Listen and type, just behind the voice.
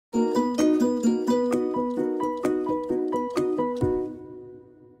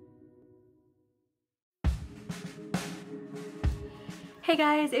Hey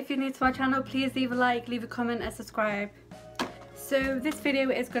guys, if you're new to my channel, please leave a like, leave a comment and subscribe. So this video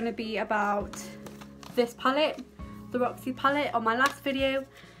is going to be about this palette, the Roxi palette. On my last video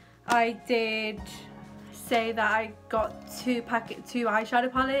I did say that I got two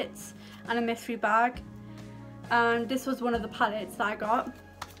eyeshadow palettes and a mystery bag, and this was one of the palettes that I got,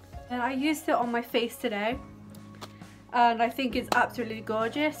 and I used it on my face today and I think it's absolutely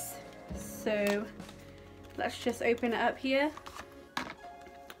gorgeous. So let's just open it up here.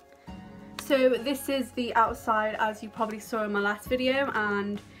 So this is the outside, as you probably saw in my last video,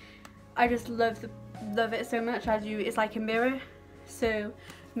 and I just love it so much. It's like a mirror, so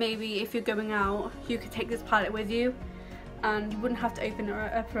maybe if you're going out you could take this palette with you and you wouldn't have to open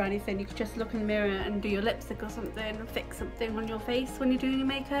it up or anything. You could just look in the mirror and do your lipstick or something and fix something on your face when you're doing your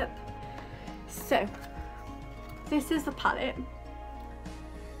makeup. So this is the palette.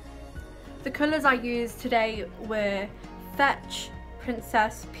 The colours I used today were Fetch,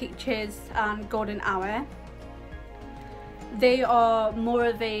 Princess, Peaches and Golden Hour. They are more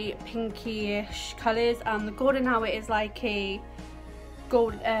of a pinky-ish colours, and the Golden Hour is like a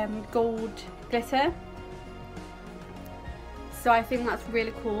gold glitter. So I think that's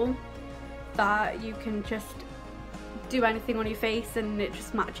really cool that you can just do anything on your face and it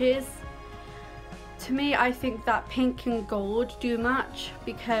just matches. To me, I think that pink and gold do match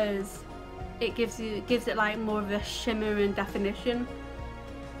because it gives it like more of a shimmer and definition.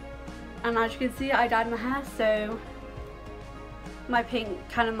 And as you can see, I dyed my hair, so my pink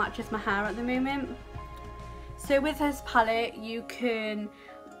kind of matches my hair at the moment. So with this palette you can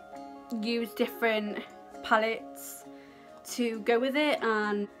use different palettes to go with it,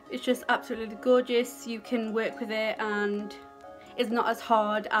 and it's just absolutely gorgeous. You can work with it and it's not as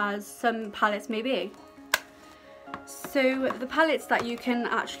hard as some palettes may be. So the palettes that you can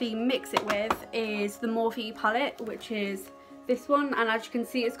actually mix it with is the Morphe palette, which is this one, and as you can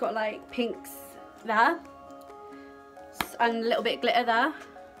see it's got like pinks there and a little bit of glitter there,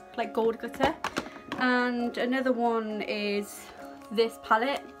 like gold glitter. And another one is this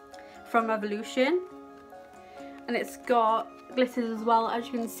palette from Revolution, and it's got glitters as well, as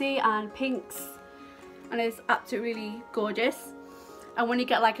you can see, and pinks, and it's absolutely gorgeous. And when you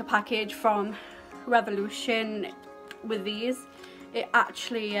get like a package from Revolution with these, it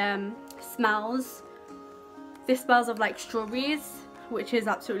actually smells of like strawberries, which is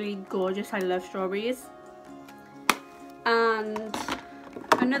absolutely gorgeous. I love strawberries. And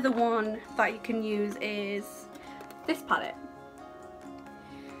another one that you can use is this palette.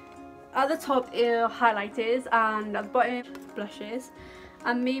 At the top are highlighters and at the bottom blushes,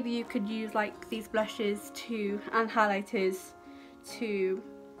 and maybe you could use like these blushes and highlighters to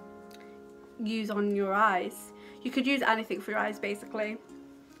use on your eyes. You could use anything for your eyes basically,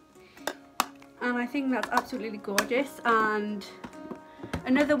 and I think that's absolutely gorgeous. And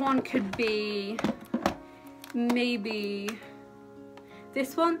another one could be maybe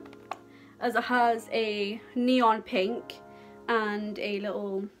this one, as it has a neon pink and a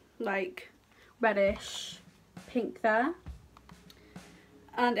little like reddish pink there,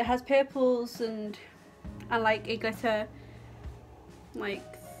 and it has purples and like a glitter like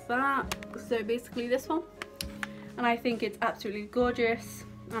that. So basically this one, and I think it's absolutely gorgeous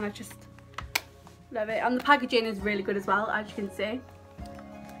and I just love it. And the packaging is really good as well, as you can see.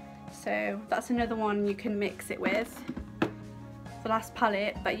 So that's another one you can mix it with. The last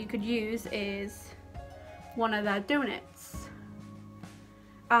palette that you could use is one of their donuts,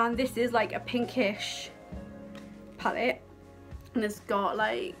 and this is like a pinkish palette, and it's got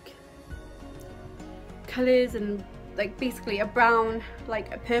like colours and like basically a brown,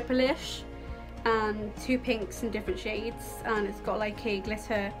 like a purplish, and two pinks in different shades, and it's got like a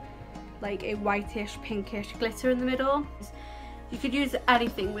glitter, like a whitish pinkish glitter in the middle. You could use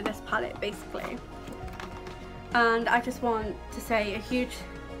anything with this palette basically. And I just want to say a huge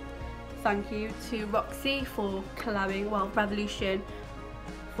thank you to Roxi for collabing, well, Revolution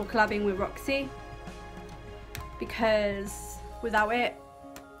for collabing with Roxi, because without it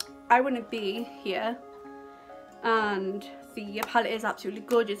I wouldn't be here. And the palette is absolutely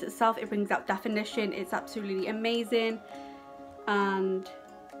gorgeous itself. It brings out definition. It's absolutely amazing, and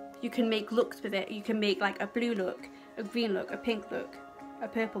you can make looks with it. You can make like a blue look, a green look, a pink look, a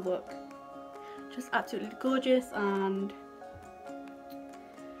purple look. Just absolutely gorgeous, and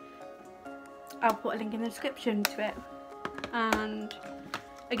I'll put a link in the description to it. And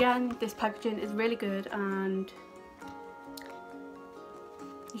again, this packaging is really good, and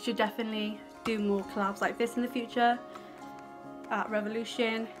you should definitely do more collabs like this in the future at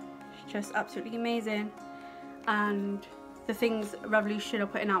Revolution. It's just absolutely amazing, and the things Revolution are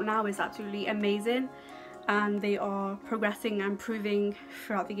putting out now is absolutely amazing. and they are progressing and improving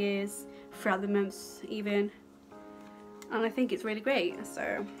throughout the years, throughout the months even, and I think it's really great.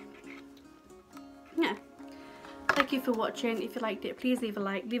 So yeah, thank you for watching. If you liked it, please leave a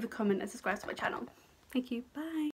like, leave a comment and subscribe to my channel. Thank you, bye.